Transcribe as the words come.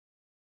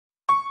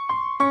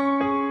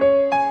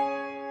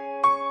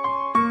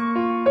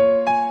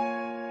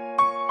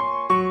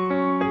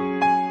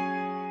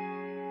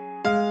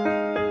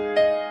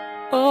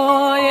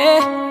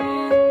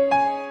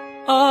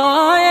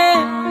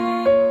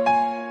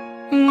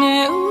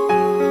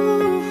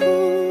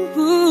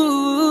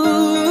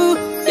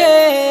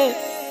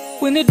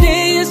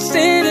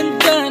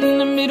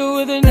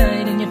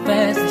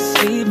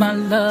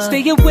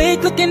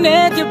awake looking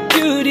at your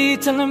beauty,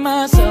 telling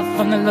myself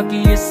I'm the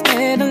luckiest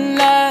man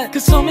alive.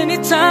 Cause so many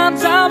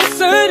times I was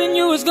certain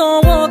you was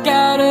gonna walk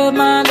out of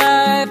my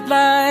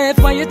life.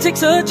 Why you take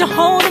such a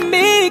hold of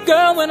me,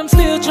 girl, when I'm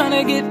still trying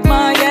to get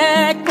my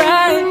act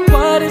right?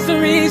 What is the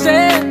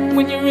reason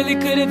when you really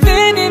could have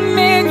been any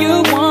man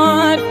you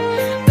want?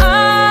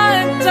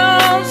 I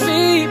don't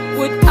see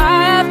what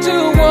I have to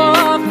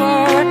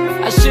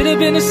offer. I should have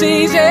been a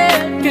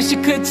season, cause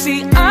you could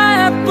see I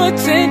have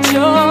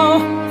potential.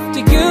 Do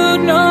you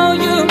know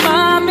you're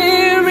my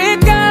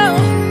miracle?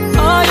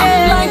 Oh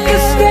yeah, I'm like a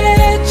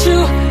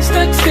statue,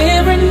 stuck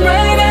staring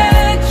right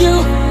at you.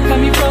 Got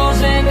me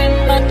frozen in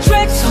my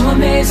tracks, so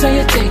amazed how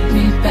you take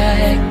me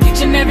back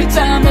each and every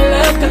time I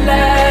look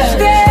alive.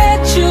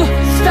 Statue,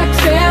 stuck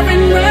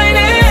staring right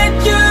at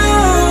you.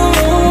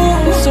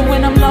 So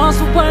when I'm lost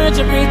for words,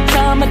 every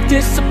time I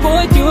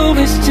disappoint you,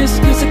 it's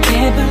just cause I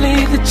can't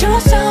believe that you're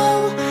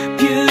so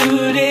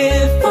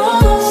beautiful.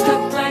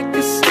 Stuck like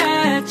a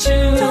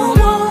statue, don't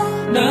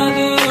wanna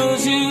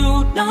lose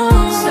you, no.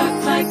 Stuck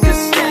like a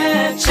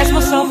statue. Ask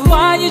myself,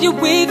 why are you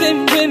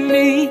even with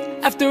me?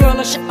 After all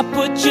the shit I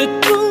put you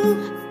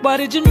through, why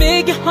did you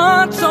make your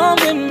heart so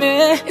with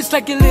me? It's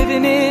like you're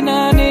living in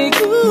an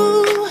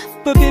igloo.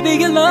 But baby,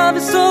 your love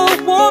is so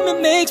warm,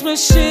 it makes my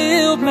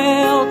shield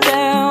melt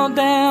down,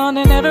 down.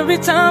 And every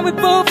time we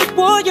both at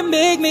war, you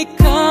make me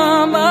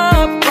come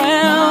around.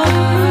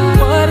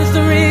 What is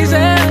the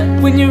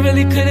reason when you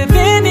really could have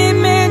been any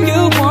man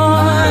you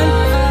want?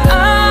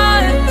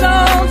 I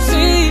don't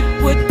see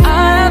what I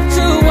have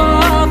to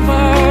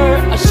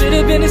offer. I should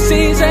have been a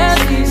season,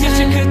 cause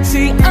you could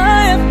see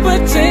I have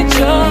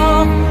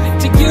potential.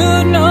 Do you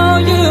know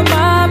you're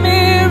my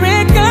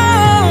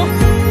miracle?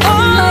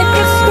 Oh, like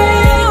a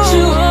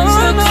statue,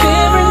 stuck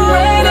staring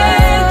right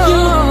at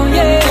you.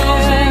 Yeah,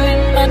 frozen in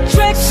my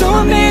tracks, so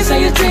amazed how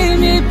you take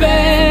me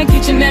back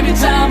each and every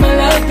time I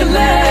look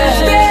alive.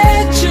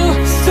 Statue,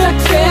 stuck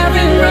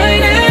staring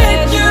right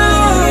at you.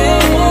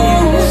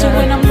 So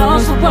when I'm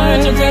lost for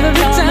words, every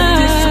time I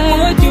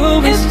disappoint you,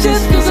 it's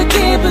just cause I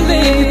can't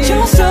believe that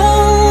you're so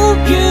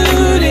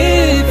beautiful.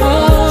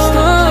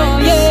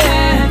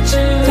 Yeah,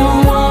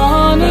 don't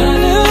wanna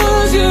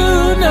lose you,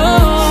 no.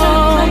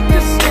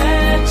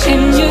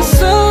 And you're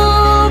so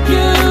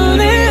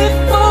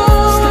beautiful.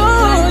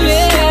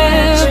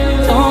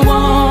 Yeah, don't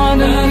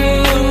wanna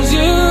lose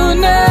you,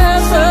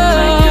 never.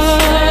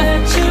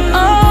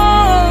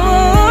 Oh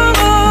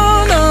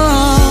no.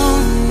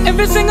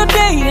 Every single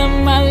day of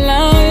my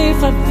life,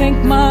 I thank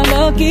my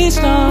lucky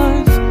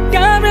stars.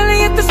 God really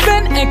had to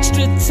spend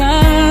extra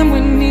time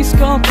when he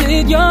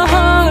sculpted your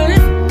heart.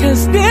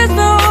 Cause there's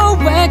no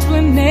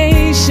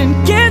explanation,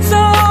 gets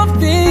off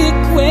the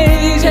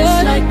equation.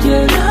 Just like you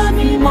love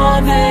me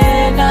more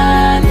than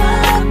I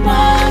love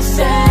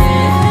myself.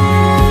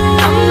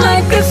 I'm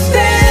like a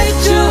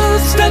statue,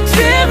 stuck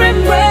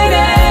staring right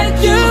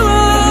at you,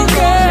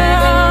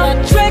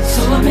 girl.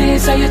 So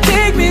amazed how you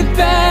take me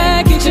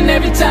back each and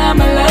every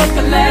time I look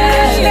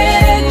alive.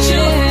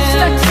 Statue,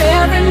 stuck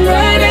staring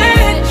right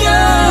at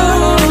you.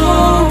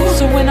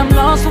 So when I'm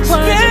lost for words, I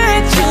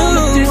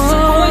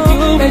disappoint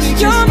you, baby,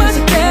 you're my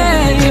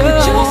statue.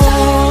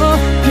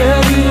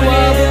 Girl, you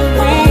are the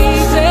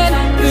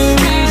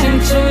reason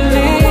to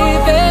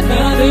live it,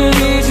 the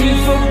reason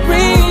for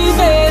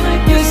breathing.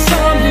 You're so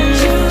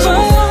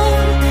beautiful,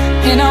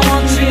 and I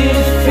want you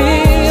to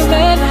feel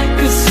it,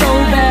 cause so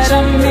bad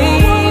I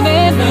mean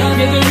it.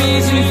 You're the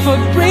reason for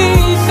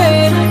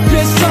breathing.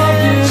 You're so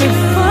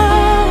beautiful.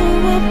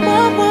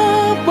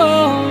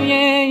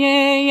 Yeah,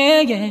 yeah,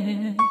 yeah,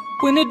 yeah.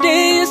 When the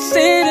day is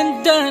said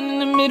and done, in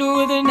the middle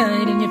of the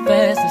night and you're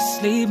fast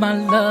asleep, my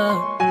love,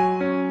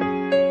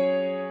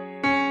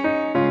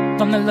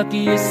 I'm the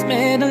luckiest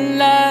man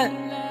alive.